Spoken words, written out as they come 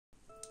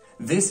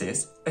This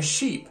is a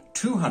cheap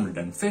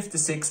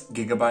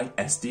 256GB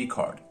SD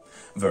card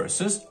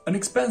versus an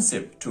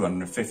expensive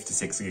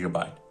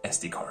 256GB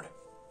SD card.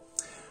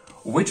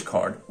 Which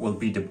card will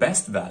be the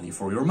best value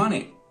for your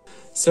money?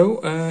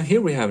 So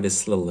here we have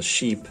this little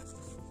cheap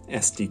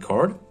SD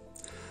card,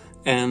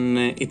 and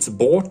it's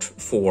bought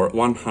for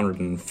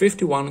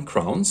 151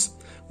 crowns,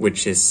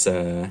 which is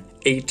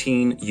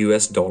 18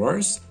 US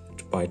dollars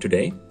by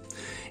today.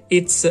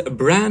 It's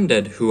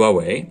branded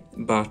Huawei,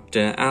 but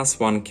as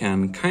one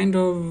can kind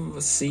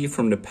of see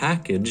from the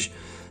package,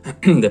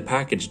 the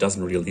package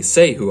doesn't really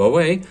say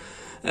Huawei,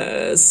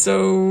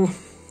 so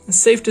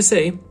safe to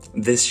say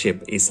this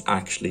chip is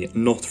actually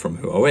not from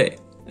Huawei.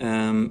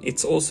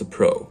 It's also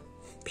Pro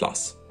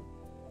Plus.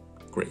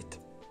 Great.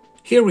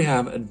 Here we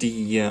have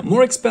the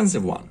more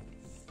expensive one.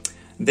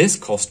 This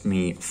cost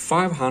me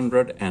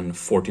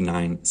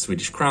 549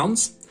 Swedish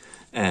crowns,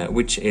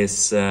 which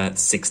is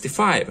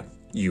 65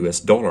 US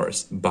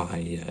dollars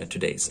by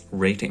today's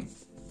rating.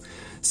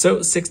 So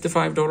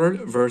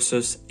 $65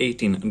 versus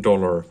 $18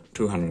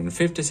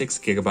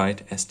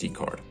 256GB SD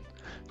card.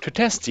 To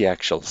test the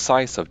actual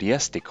size of the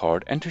SD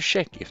card and to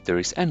check if there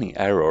is any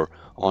error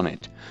on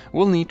it,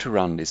 we'll need to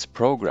run this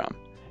program,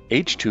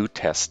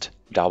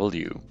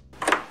 H2TestW.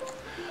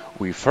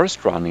 We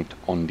first run it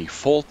on the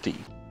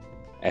faulty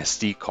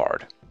SD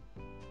card.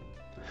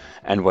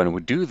 And when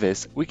we do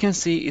this, we can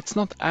see it's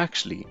not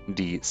actually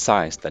the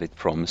size that it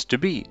promised to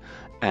be,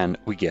 and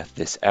we get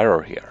this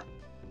error here.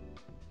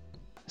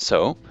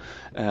 So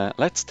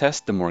let's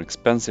test the more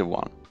expensive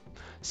one.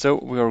 So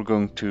we are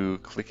going to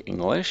click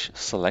English,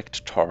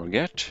 select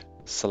target,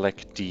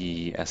 select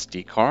the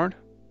SD card,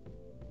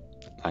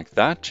 like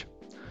that,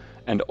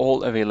 and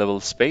all available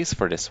space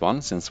for this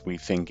one, since we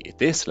think it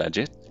is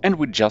legit, and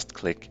we just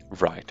click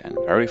write and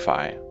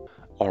verify.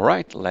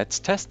 Alright, let's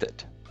test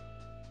it.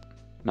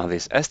 Now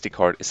this SD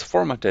card is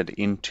formatted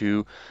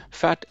into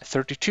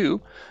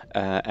FAT32,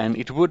 and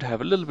it would have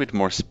a little bit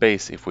more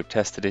space if we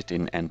tested it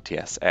in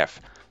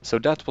NTSF. So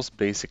that was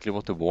basically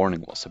what the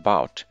warning was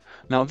about.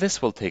 Now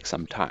this will take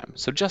some time,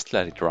 so just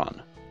let it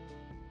run.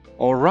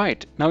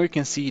 Alright, now you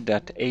can see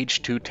that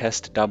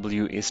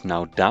H2TestW is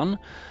now done.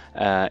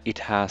 It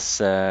has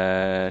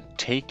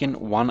taken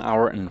 1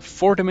 hour and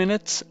 40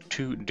 minutes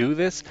to do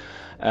this.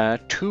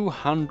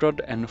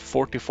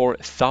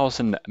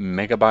 244,000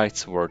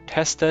 megabytes were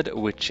tested,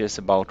 which is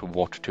about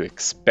what to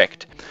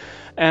expect.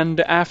 And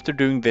after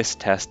doing this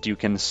test, you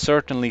can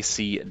certainly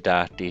see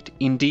that it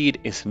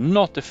indeed is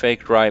not a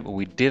fake drive.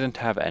 We didn't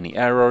have any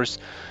errors.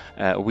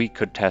 We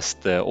could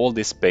test all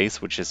this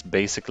space, which is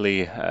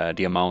basically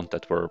the amount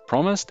that were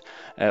promised,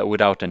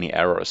 without any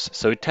errors.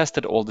 So it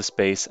tested all the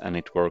space and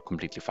it worked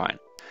completely fine.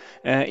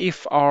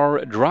 If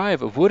our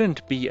drive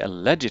wouldn't be a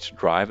legit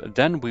drive,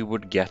 then we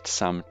would get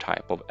some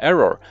type of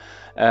error.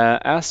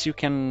 As you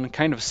can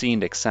kind of see in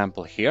the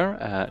example here,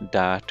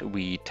 that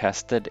we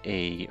tested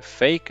a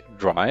fake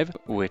drive,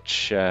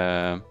 which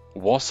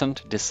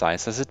wasn't the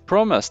size as it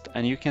promised,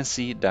 and you can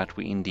see that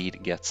we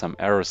indeed get some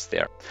errors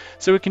there.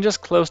 So we can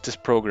just close this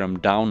program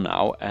down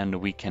now,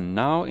 and we can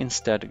now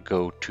instead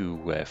go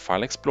to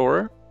File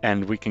Explorer,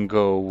 and we can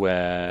go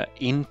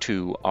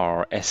into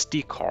our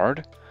SD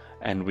card,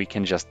 and we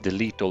can just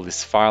delete all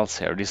these files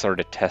here. These are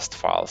the test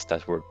files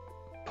that were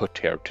put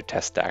here to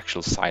test the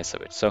actual size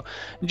of it. So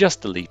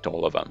just delete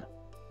all of them.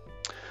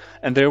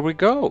 And there we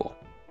go.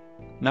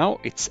 Now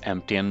it's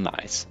empty and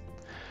nice.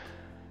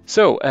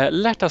 So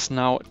let us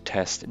now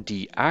test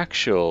the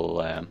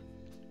actual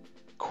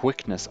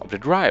quickness of the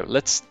drive.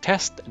 Let's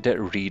test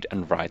the read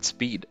and write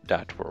speed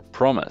that were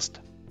promised.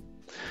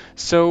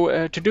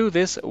 So to do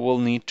this, we'll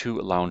need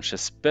to launch a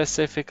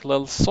specific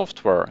little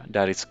software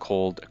that is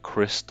called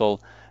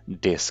Crystal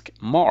Disk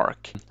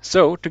Mark.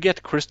 So to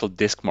get Crystal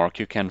Disk Mark,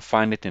 you can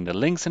find it in the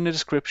links in the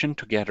description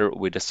together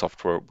with the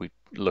software we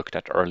looked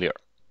at earlier.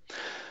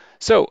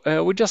 So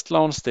we just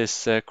launched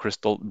this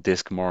Crystal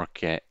Disk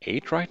Mark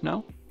 8 right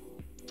now.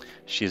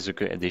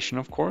 Shizuku edition,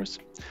 of course.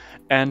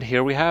 And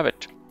here we have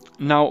it.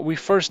 Now we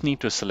first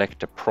need to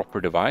select a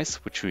proper device,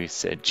 which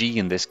is G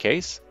in this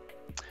case,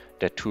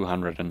 the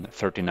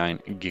 239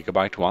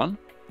 gigabyte one.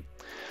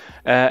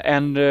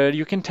 And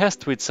you can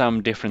test with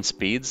some different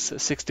speeds.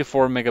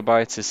 64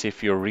 megabytes is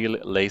if you're really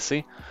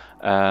lazy,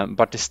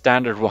 but the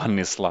standard one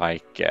is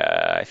like,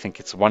 I think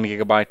it's 1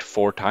 gigabyte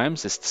 4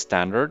 times is the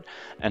standard,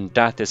 and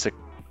that is a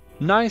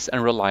nice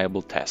and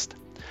reliable test.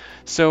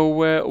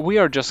 So we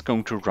are just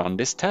going to run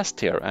this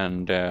test here,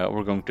 and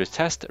we're going to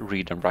test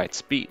read and write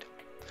speed.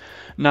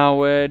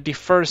 Now the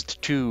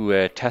first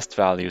two test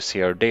values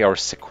here, they are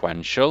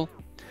sequential.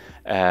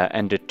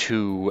 And the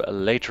two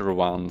later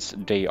ones,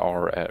 they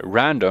are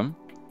random.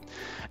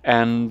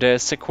 And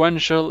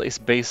sequential is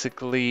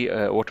basically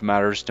what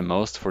matters the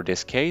most for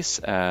this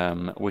case,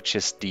 which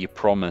is the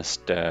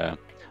promised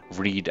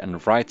read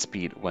and write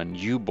speed when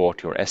you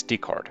bought your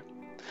SD card.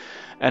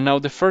 And now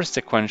the first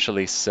sequential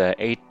is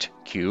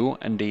 8Q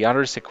and the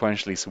other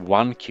sequential is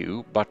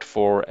 1Q, but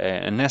for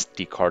an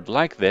SD card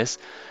like this,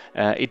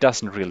 it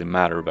doesn't really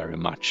matter very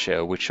much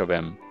which of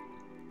them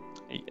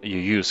you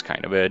use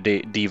kind of.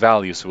 The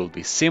values will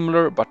be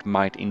similar, but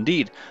might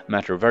indeed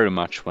matter very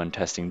much when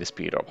testing the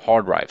speed of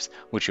hard drives,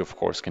 which you of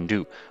course can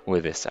do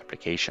with this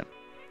application.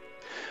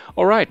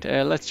 Alright,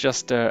 let's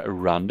just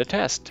run the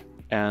test,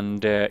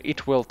 and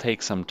it will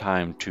take some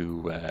time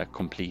to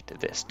complete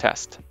this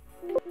test.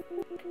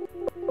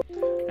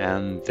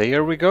 And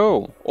there we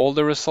go, all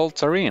the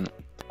results are in.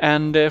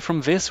 And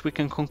from this we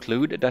can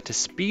conclude that the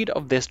speed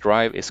of this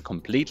drive is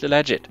completely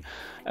legit,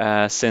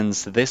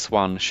 since this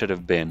one should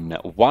have been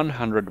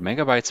 100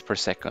 megabytes per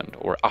second,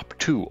 or up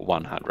to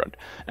 100,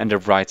 and the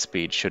write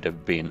speed should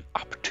have been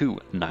up to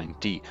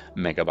 90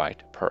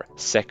 megabyte per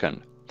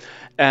second.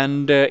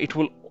 And it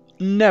will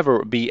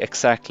never be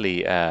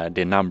exactly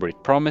the number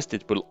it promised.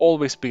 It will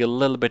always be a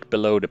little bit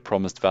below the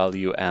promised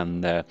value,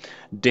 and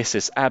this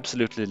is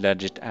absolutely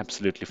legit,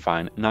 absolutely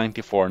fine.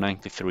 94,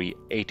 93,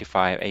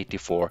 85,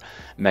 84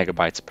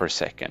 megabytes per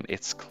second.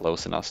 It's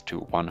close enough to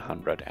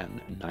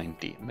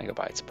 190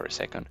 megabytes per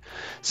second.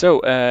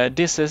 So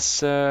this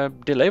is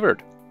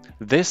delivered.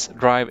 This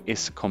drive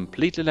is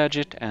completely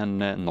legit and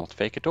not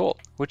fake at all,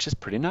 which is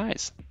pretty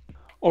nice.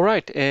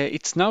 Alright,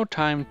 it's now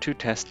time to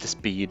test the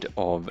speed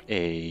of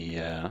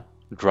a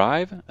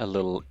drive, a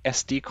little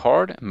SD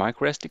card,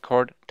 micro SD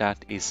card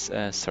that is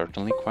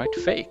certainly quite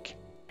fake.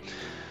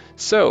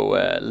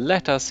 So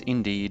let us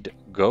indeed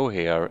go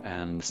here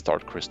and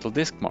start Crystal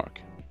Disk Mark.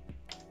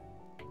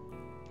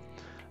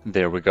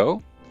 There we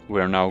go.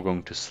 We're now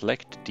going to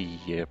select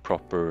the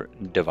proper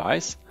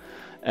device,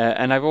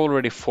 and I've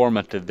already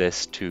formatted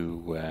this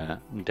to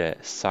the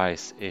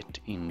size it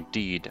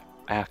indeed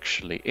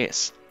actually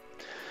is.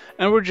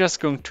 And we're just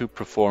going to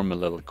perform a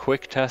little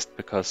quick test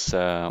because,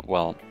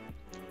 well,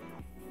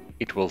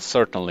 it will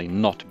certainly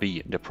not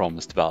be the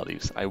promised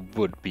values. I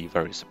would be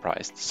very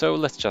surprised. So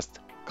let's just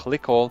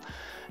click all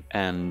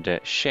and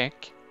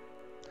check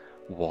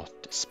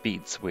what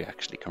speeds we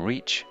actually can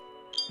reach.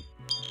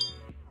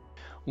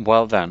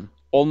 Well then,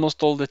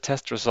 almost all the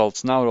test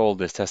results, now all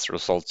the test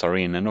results are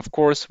in. And of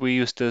course we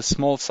used a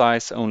small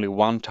size only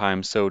one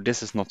time, so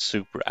this is not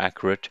super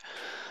accurate.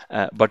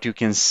 But you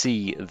can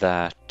see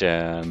that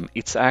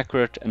it's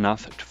accurate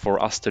enough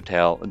for us to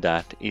tell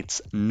that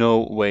it's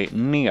no way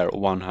near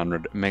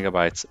 100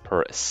 megabytes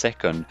per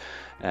second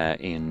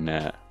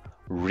in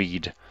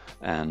read,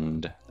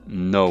 and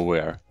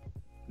nowhere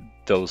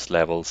those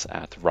levels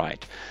at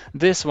write.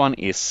 This one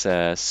is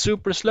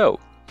super slow,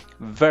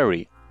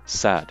 very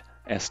sad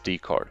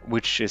SD card,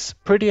 which is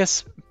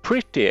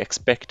pretty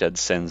expected,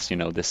 since you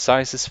know the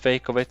size is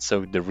fake of it,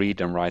 so the read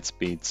and write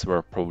speeds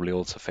were probably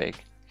also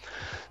fake.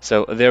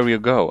 So there you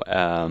go,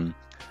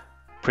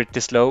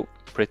 pretty slow,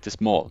 pretty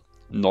small,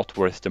 not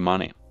worth the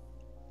money.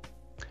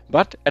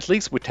 But at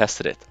least we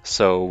tested it,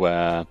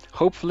 so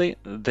hopefully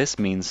this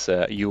means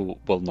you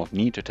will not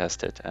need to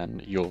test it,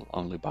 and you'll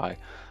only buy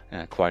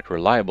quite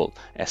reliable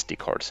SD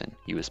cards and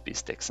USB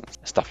sticks and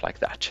stuff like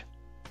that.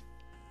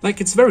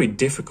 Like, it's very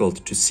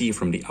difficult to see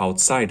from the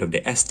outside of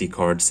the SD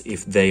cards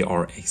if they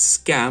are a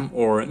scam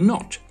or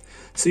not.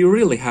 So you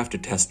really have to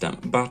test them,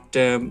 but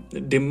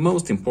the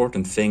most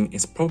important thing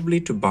is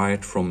probably to buy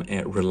it from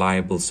a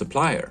reliable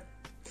supplier.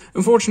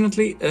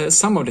 Unfortunately,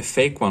 some of the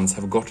fake ones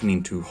have gotten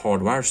into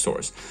hardware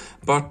stores,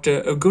 but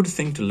a good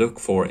thing to look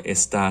for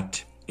is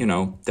that, you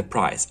know, the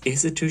price.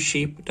 Is it too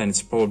cheap? Then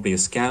it's probably a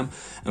scam.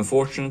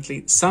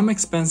 Unfortunately, some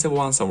expensive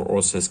ones are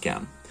also a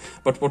scam.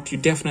 But what you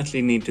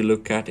definitely need to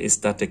look at is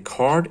that the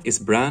card is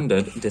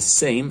branded the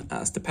same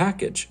as the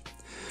package.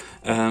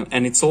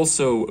 And it's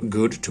also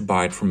good to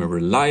buy it from a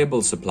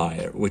reliable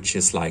supplier, which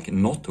is like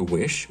not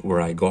Wish,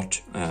 where I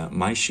got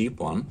my cheap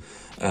one,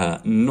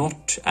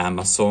 not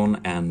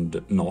Amazon,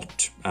 and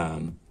not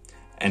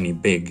any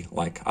big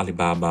like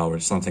Alibaba or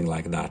something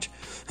like that.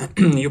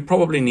 You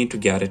probably need to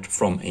get it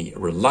from a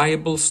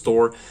reliable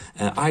store.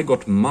 I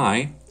got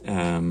my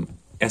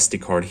SD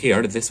card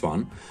here, this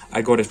one,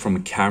 I got it from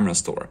a camera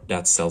store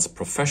that sells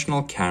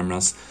professional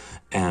cameras,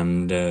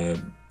 and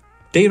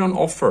they don't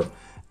offer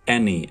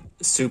any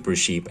super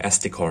cheap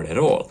SD card at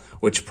all,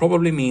 which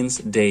probably means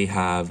they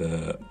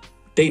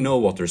know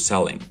what they're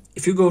selling.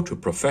 If you go to a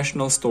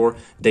professional store,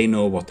 they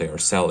know what they are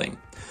selling.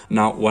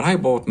 Now, what I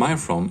bought mine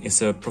from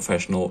is a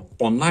professional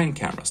online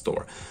camera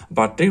store,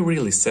 but they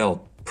really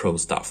sell pro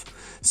stuff.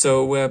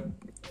 So,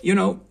 you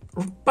know,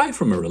 buy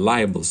from a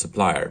reliable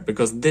supplier,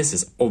 because this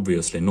is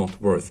obviously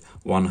not worth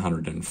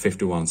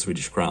 151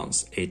 Swedish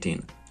crowns,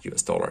 18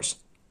 US dollars.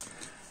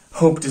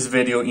 Hope this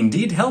video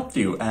indeed helped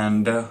you,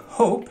 and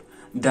hope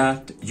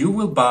that you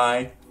will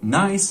buy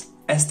nice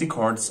SD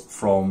cards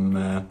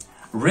from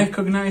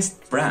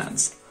recognized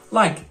brands,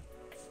 like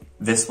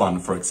this one,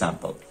 for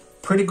example.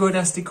 Pretty good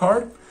SD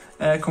card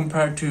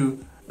compared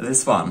to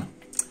this one.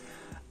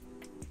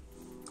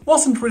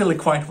 Wasn't really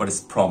quite what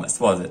is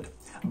promised, was it?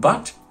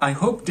 But I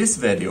hope this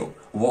video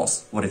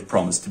was what it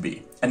promised to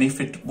be. And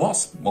if it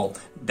was, well,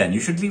 then you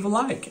should leave a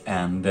like,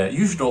 and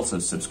you should also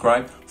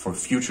subscribe for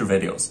future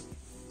videos.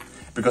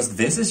 Because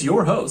this is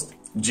your host,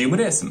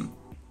 Jimodism,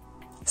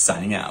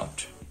 signing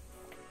out.